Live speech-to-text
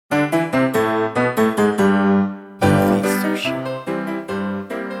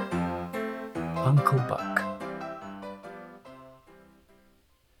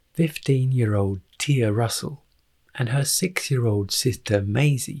15-year-old Tia Russell and her 6-year-old sister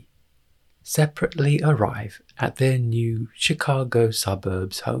Maisie separately arrive at their new Chicago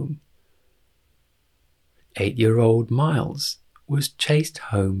suburbs home. 8-year-old Miles was chased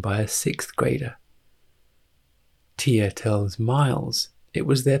home by a 6th grader. Tia tells Miles it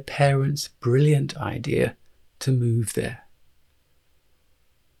was their parents' brilliant idea to move there.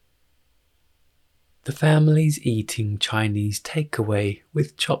 The family's eating Chinese takeaway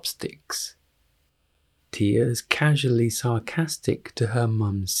with chopsticks. Tia's casually sarcastic to her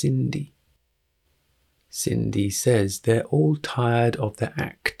mum Cindy. Cindy says they're all tired of the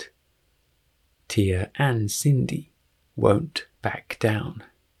act. Tia and Cindy won't back down.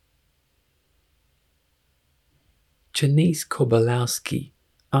 Janice Kobolowski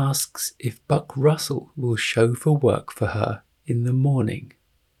asks if Buck Russell will show for work for her in the morning.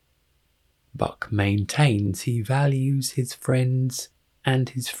 Buck maintains he values his friends and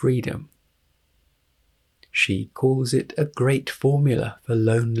his freedom. She calls it a great formula for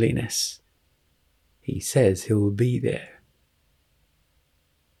loneliness. He says he'll be there.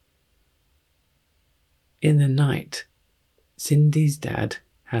 In the night, Cindy's dad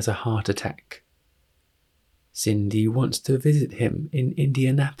has a heart attack. Cindy wants to visit him in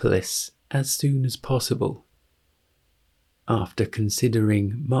Indianapolis as soon as possible. After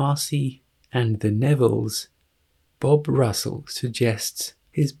considering Marcy and the Nevilles, Bob Russell suggests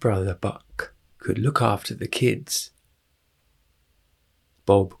his brother Buck could look after the kids.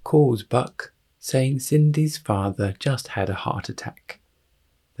 Bob calls Buck, saying Cindy's father just had a heart attack.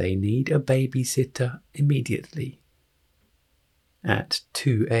 They need a babysitter immediately. At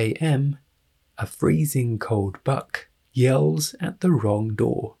 2 a.m., a freezing cold Buck yells at the wrong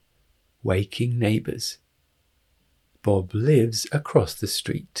door, waking neighbours. Bob lives across the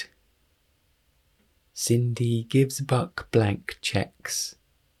street. Cindy gives Buck blank checks.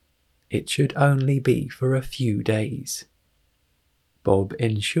 It should only be for a few days. Bob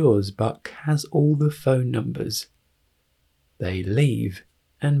ensures Buck has all the phone numbers. They leave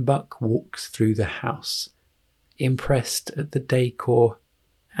and Buck walks through the house, impressed at the decor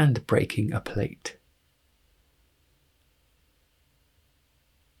and breaking a plate.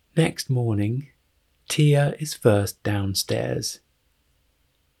 Next morning, Tia is first downstairs.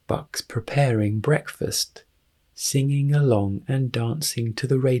 Buck's preparing breakfast, singing along and dancing to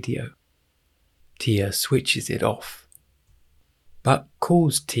the radio. Tia switches it off. Buck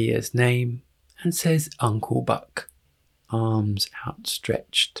calls Tia's name and says Uncle Buck, arms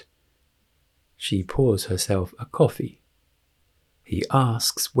outstretched. She pours herself a coffee. He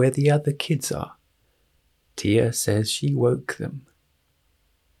asks where the other kids are. Tia says she woke them.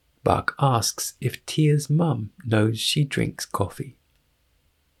 Buck asks if Tia's mum knows she drinks coffee.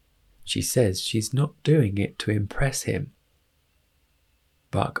 She says she's not doing it to impress him.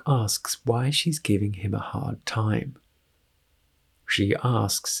 Buck asks why she's giving him a hard time. She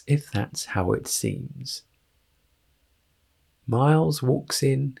asks if that's how it seems. Miles walks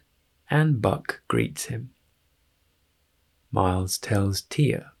in and Buck greets him. Miles tells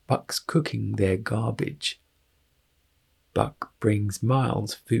Tia Buck's cooking their garbage. Buck brings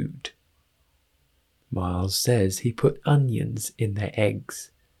Miles food. Miles says he put onions in their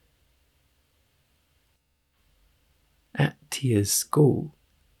eggs. At Tia's school,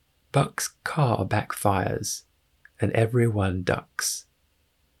 Buck's car backfires and everyone ducks.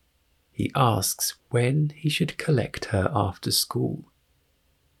 He asks when he should collect her after school.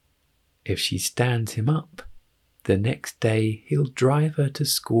 If she stands him up, the next day he'll drive her to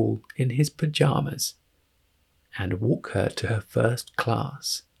school in his pajamas and walk her to her first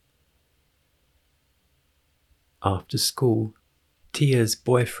class. After school, Tia's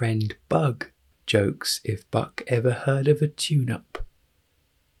boyfriend Bug jokes if Buck ever heard of a tune-up.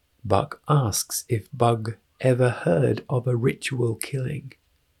 Buck asks if Bug ever heard of a ritual killing,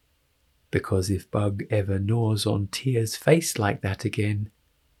 because if Bug ever gnaws on Tia's face like that again,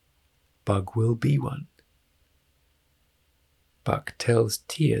 Bug will be one. Buck tells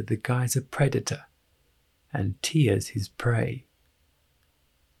Tia the guy's a predator and Tia's his prey.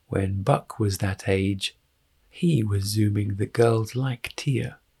 When Buck was that age, he was zooming the girls like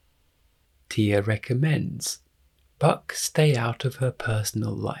Tia. Tia recommends Buck stay out of her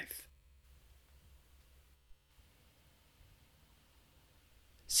personal life.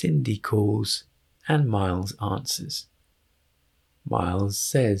 Cindy calls and Miles answers. Miles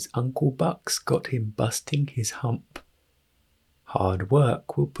says Uncle Buck's got him busting his hump. Hard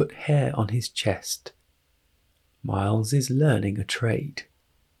work will put hair on his chest. Miles is learning a trade.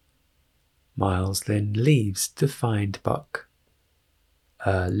 Miles then leaves to find Buck.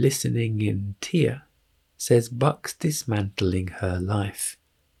 Listening in Tia says Buck's dismantling her life.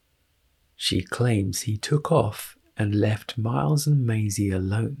 She claims he took off and left Miles and Maisie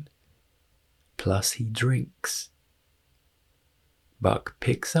alone. Plus he drinks. Buck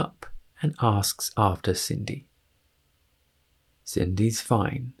picks up and asks after Cindy. Cindy's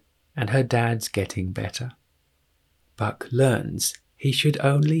fine, and her dad's getting better. Buck learns he should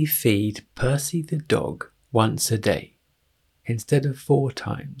only feed Percy the dog once a day, instead of 4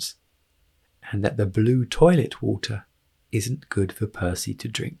 times, and that the blue toilet water isn't good for Percy to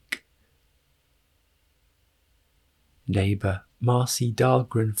drink. Neighbour Marcy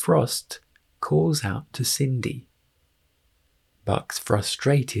Dahlgren Frost calls out to Cindy. Buck's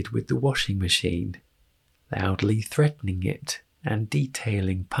frustrated with the washing machine, loudly threatening it and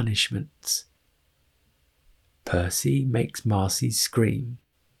detailing punishments. Percy makes Marcy scream.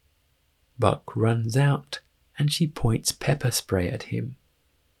 Buck runs out and she points pepper spray at him.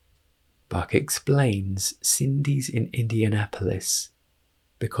 Buck explains Cindy's in Indianapolis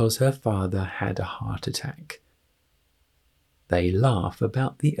because her father had a heart attack. They laugh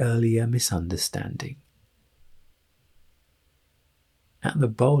about the earlier misunderstanding. At the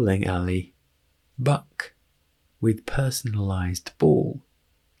bowling alley, Buck, with personalised ball,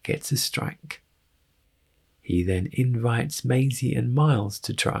 gets a strike. He then invites Maisie and Miles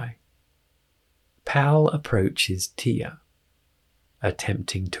to try. Pal approaches Tia.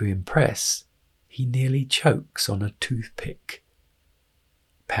 Attempting to impress, he nearly chokes on a toothpick.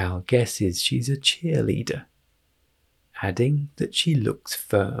 Pal guesses she's a cheerleader, adding that she looks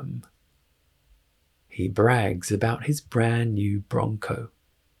firm. He brags about his brand new Bronco.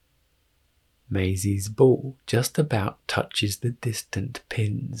 Maisie's ball just about touches the distant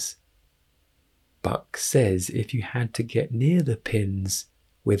pins. Buck says if you had to get near the pins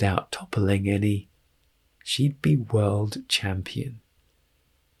without toppling any, she'd be world champion.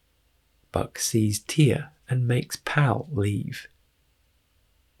 Buck sees Tia and makes Pal leave.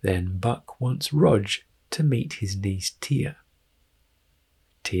 Then Buck wants Rog to meet his niece Tia.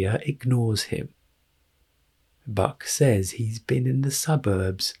 Tia ignores him. Buck says he's been in the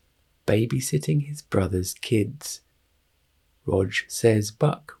suburbs babysitting his brother's kids. Rog says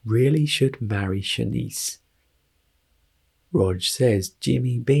Buck really should marry Shanice. Rog says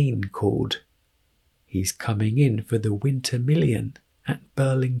Jimmy Bean called. He's coming in for the Winter Million at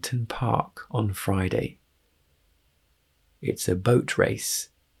Burlington Park on Friday. It's a boat race.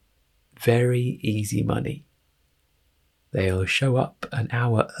 Very easy money. They'll show up an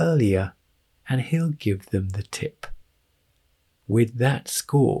hour earlier and he'll give them the tip. With that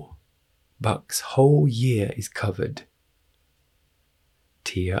score, Buck's whole year is covered.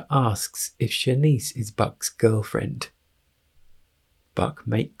 Tia asks if Shanice is Buck's girlfriend. Buck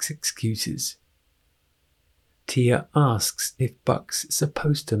makes excuses. Tia asks if Buck's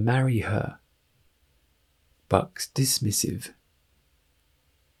supposed to marry her. Buck's dismissive.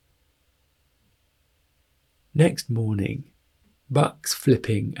 Next morning, Buck's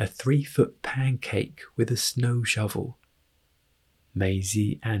flipping a 3-foot pancake with a snow shovel.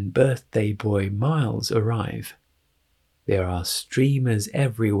 Maisie and birthday boy Miles arrive. There are streamers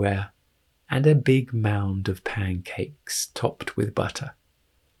everywhere and a big mound of pancakes topped with butter.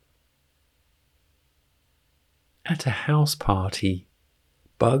 At a house party,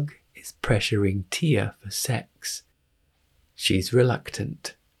 Bug is pressuring Tia for sex. She's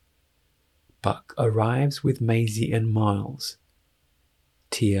reluctant. Buck arrives with Maisie and Miles.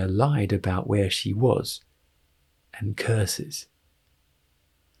 Tia lied about where she was and curses.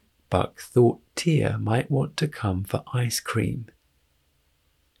 Buck thought Tia might want to come for ice cream.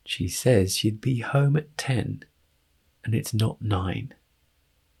 She says she'd be home at 10 and it's not 9.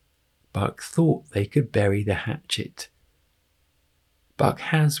 Buck thought they could bury the hatchet. Buck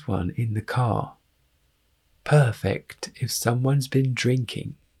has one in the car. Perfect if someone's been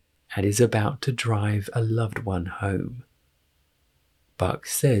drinking and is about to drive a loved one home. Buck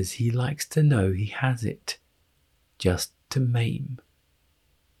says he likes to know he has it, just to maim.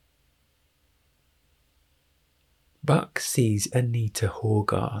 Buck sees Anita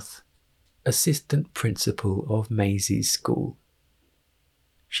Horgarth, assistant principal of Maisie's school.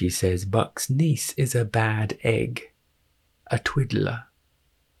 She says Buck's niece is a bad egg, a twiddler,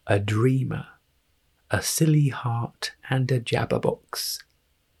 a dreamer, a silly heart and a jabberbox.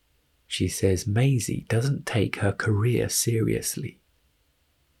 She says Maisie doesn't take her career seriously.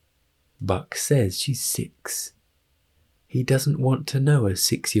 Buck says she's 6. He doesn't want to know a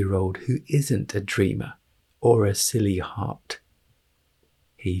 6-year-old who isn't a dreamer or a silly heart.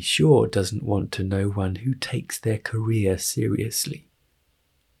 He sure doesn't want to know one who takes their career seriously.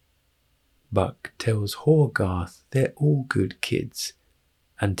 Buck tells Horgarth they're all good kids,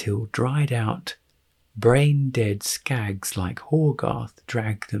 until dried out, brain-dead skags like Horgarth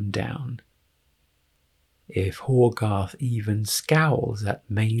drag them down. If Horgarth even scowls at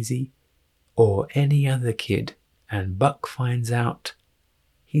Maisie or any other kid and Buck finds out,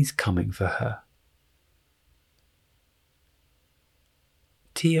 he's coming for her.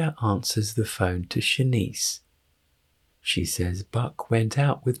 Tia answers the phone to Shanice. She says Buck went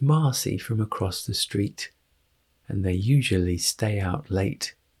out with Marcy from across the street, and they usually stay out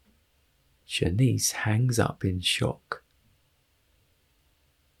late. Shanice hangs up in shock.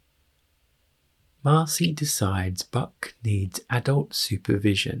 Marcy decides Buck needs adult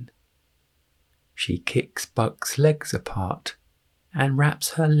supervision. She kicks Buck's legs apart and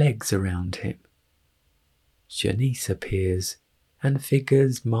wraps her legs around him. Shanice appears and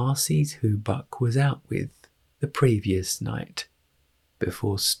figures Marcy's who Buck was out with the previous night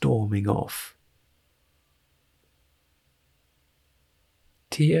before storming off.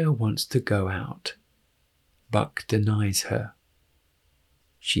 Tia wants to go out. Buck denies her.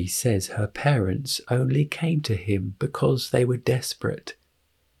 She says her parents only came to him because they were desperate.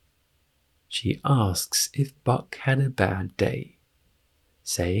 She asks if Buck had a bad day,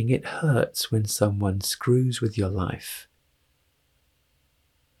 saying it hurts when someone screws with your life.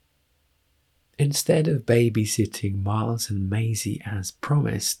 Instead of babysitting Miles and Maisie as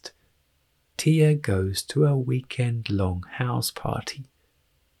promised, Tia goes to a weekend-long house party.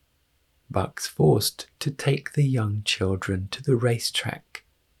 Buck's forced to take the young children to the racetrack.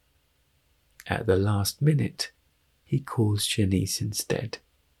 At the last minute, he calls Shanice instead.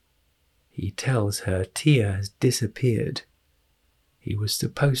 He tells her Tia has disappeared. He was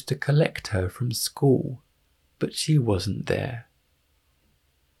supposed to collect her from school, but she wasn't there.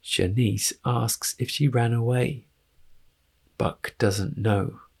 Shanice asks if she ran away. Buck doesn't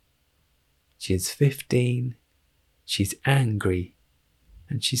know. She's 15, she's angry,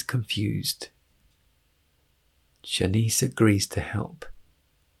 and she's confused. Shanice agrees to help,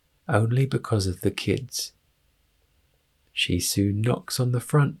 only because of the kids. She soon knocks on the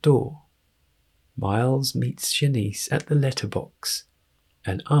front door. Miles meets Shanice at the letterbox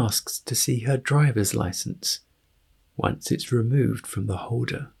and asks to see her driver's license once it's removed from the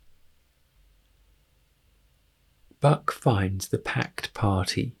holder. Buck finds the packed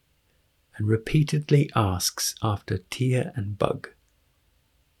party and repeatedly asks after Tia and Bug.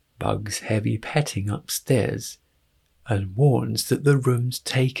 Bug's heavy petting upstairs and warns that the room's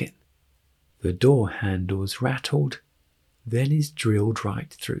taken. The door handle's rattled, then is drilled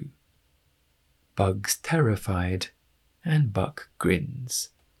right through. Bug's terrified, and Buck grins.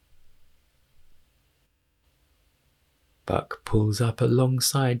 Buck pulls up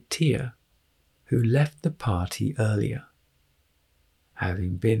alongside Tia, who left the party earlier.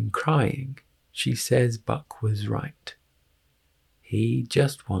 Having been crying, she says Buck was right. He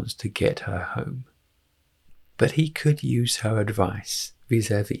just wants to get her home. But he could use her advice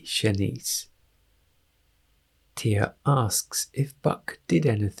vis-a-vis Shanice. Tia asks if Buck did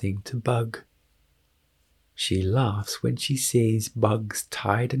anything to Bug. She laughs when she sees Bugs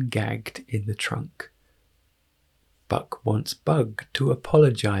tied and gagged in the trunk. Buck wants Bug to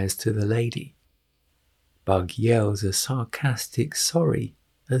apologize to the lady. Bug yells a sarcastic sorry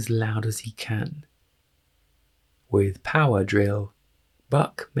as loud as he can. With Power Drill,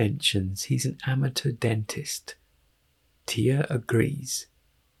 Buck mentions he's an amateur dentist. Tia agrees.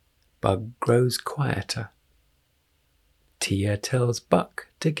 Bug grows quieter. Tia tells Buck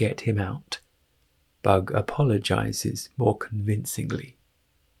to get him out. Bug apologizes more convincingly.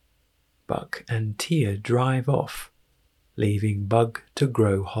 Buck and Tia drive off, leaving Bug to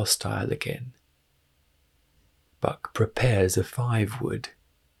grow hostile again. Buck prepares a 5-wood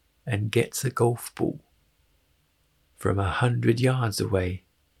and gets a golf ball. From 100 yards away,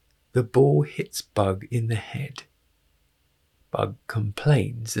 the ball hits Bug in the head. Bug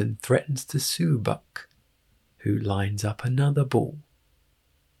complains and threatens to sue Buck, who lines up another ball.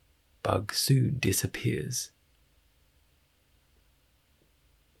 Bug soon disappears.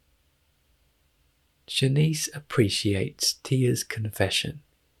 Shanice appreciates Tia's confession,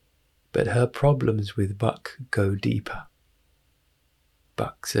 but her problems with Buck go deeper.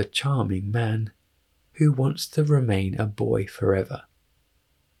 Buck's a charming man who wants to remain a boy forever.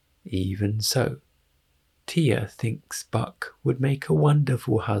 Even so, Tia thinks Buck would make a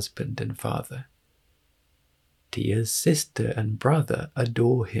wonderful husband and father. Tia's sister and brother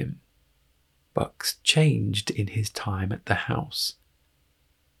adore him. Buck's changed in his time at the house.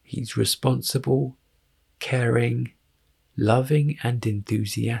 He's responsible, caring, loving and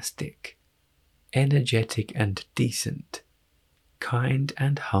enthusiastic, energetic and decent, kind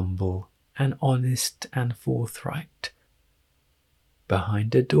and humble, and honest and forthright.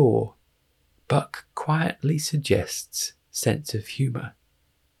 Behind a door, Buck quietly suggests sense of humour.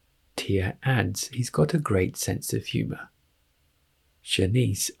 Tia adds he's got a great sense of humour.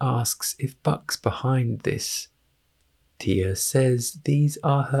 Shanice asks if Buck's behind this. Tia says these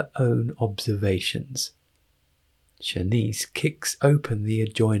are her own observations. Shanice kicks open the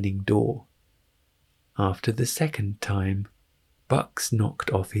adjoining door. After the second time, Buck's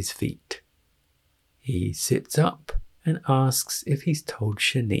knocked off his feet. He sits up and asks if he's told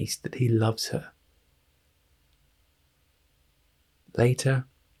Shanice that he loves her. Later,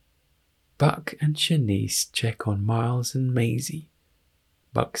 Buck and Shanice check on Miles and Maisie.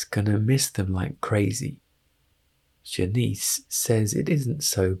 Buck's gonna miss them like crazy. Shanice says it isn't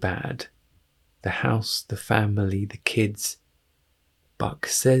so bad. The house, the family, the kids. Buck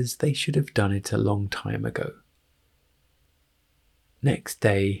says they should have done it a long time ago. Next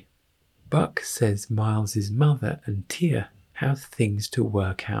day, Buck says Miles's mother and Tia have things to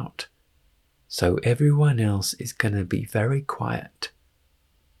work out, so everyone else is gonna be very quiet.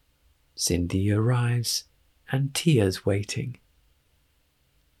 Cindy arrives and Tia's waiting.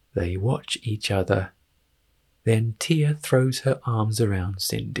 They watch each other. Then Tia throws her arms around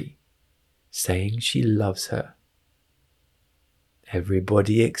Cindy, saying she loves her.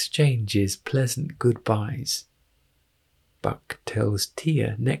 Everybody exchanges pleasant goodbyes. Buck tells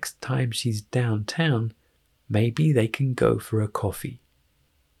Tia next time she's downtown, maybe they can go for a coffee.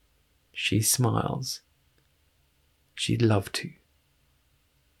 She smiles. She'd love to.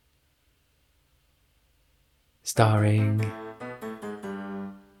 Starring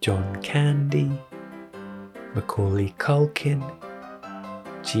John Candy, Macaulay Culkin,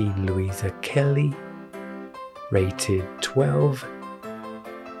 Jean Louisa Kelly, rated 12,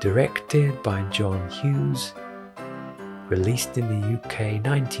 directed by John Hughes, released in the UK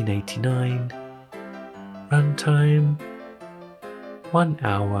 1989, runtime 1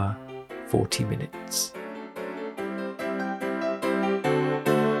 hour 40 minutes.